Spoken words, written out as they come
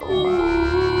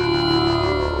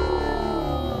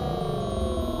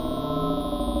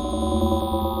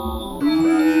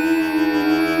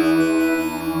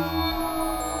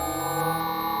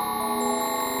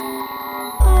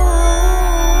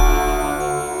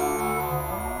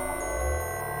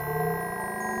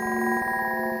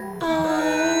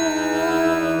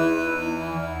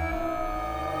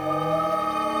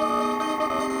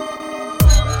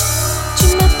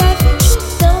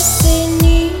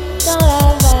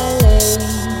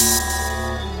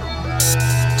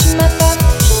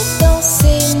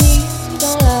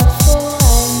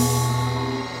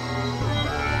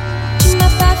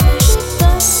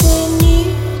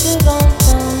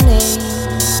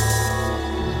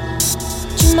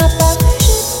m'as pas vu,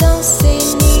 je dansais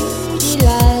nu, dis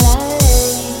la la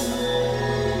lay.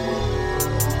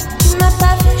 Tu m'as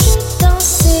pas vu, je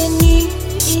dansais nu,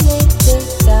 il était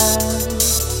tard.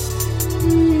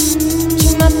 Tu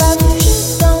m'as pas vu, je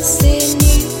dansais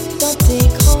nu dans tes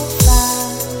grands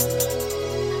phares.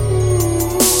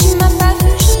 Tu m'as pas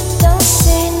vu, je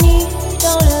dansais nu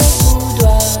dans le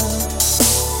boudoir.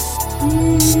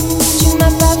 Tu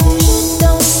m'as pas vu, je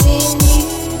dansais nu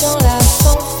dans la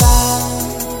fanfare.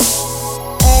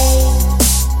 Hey,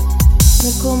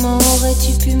 mais comment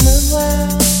aurais-tu pu me voir?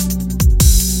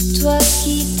 Toi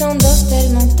qui t'endors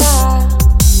tellement tard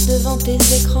devant tes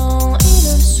écrans et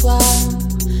le soir,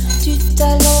 tu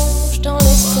t'allonges dans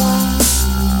l'espoir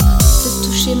de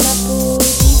toucher ma peau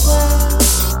d'ivoire,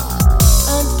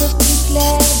 un peu plus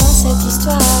clair dans cette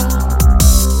histoire.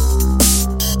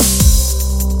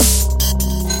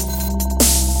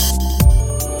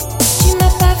 Tu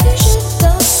m'as pas vu, je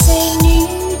dansais nu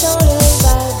dans le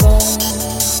wagon.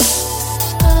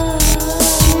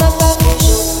 Tu m'as pas vu,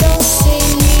 je dansais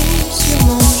nu sur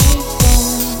mon jupon.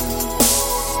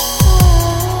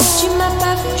 Tu m'as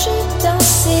pas vu, je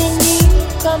dansais nu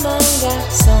comme un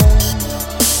garçon.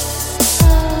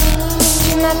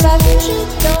 Tu m'as pas vu, je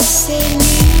dansais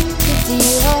nu, que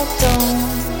dira-t-on?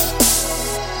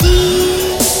 Dis,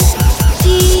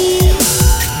 dis,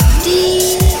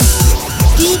 dis,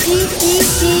 dis, dis, dis,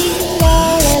 dis, la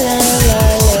la la la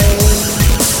la,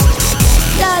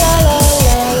 la la la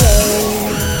la la.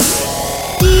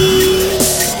 Dis,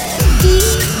 dis,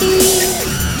 dis,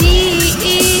 dis, dis,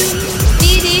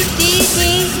 dis, dis,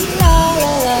 dis, la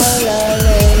la la la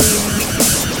la,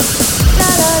 la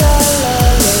la la la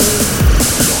la.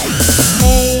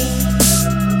 Hey,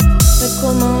 mais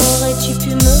comment aurais-tu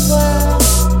pu me voir?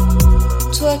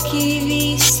 Toi qui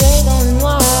vis seul dans le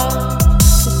noir,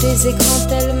 de tes écrans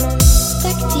tellement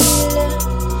tactiles.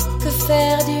 Que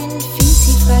faire d'une fille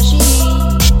si fragile?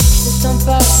 Le temps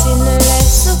passé ne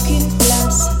laisse aucune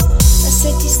place à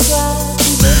cette histoire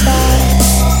qui dépasse.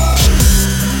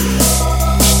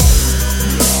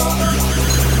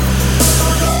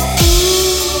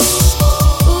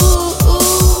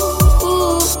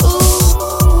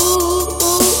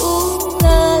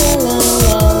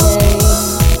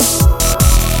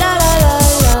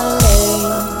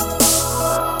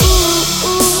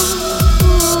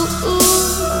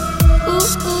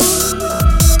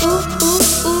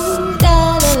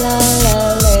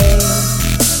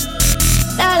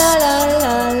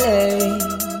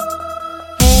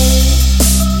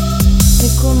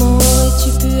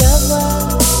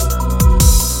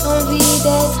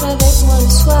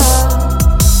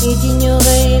 Et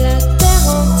d'ignorer la terre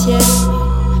entière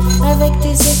avec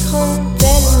tes écrans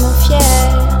tellement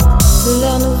fiers de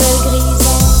leur nouvelle grise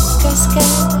en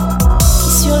cascade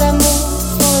qui sur l'amour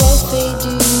font l'effet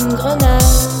d'une grenade.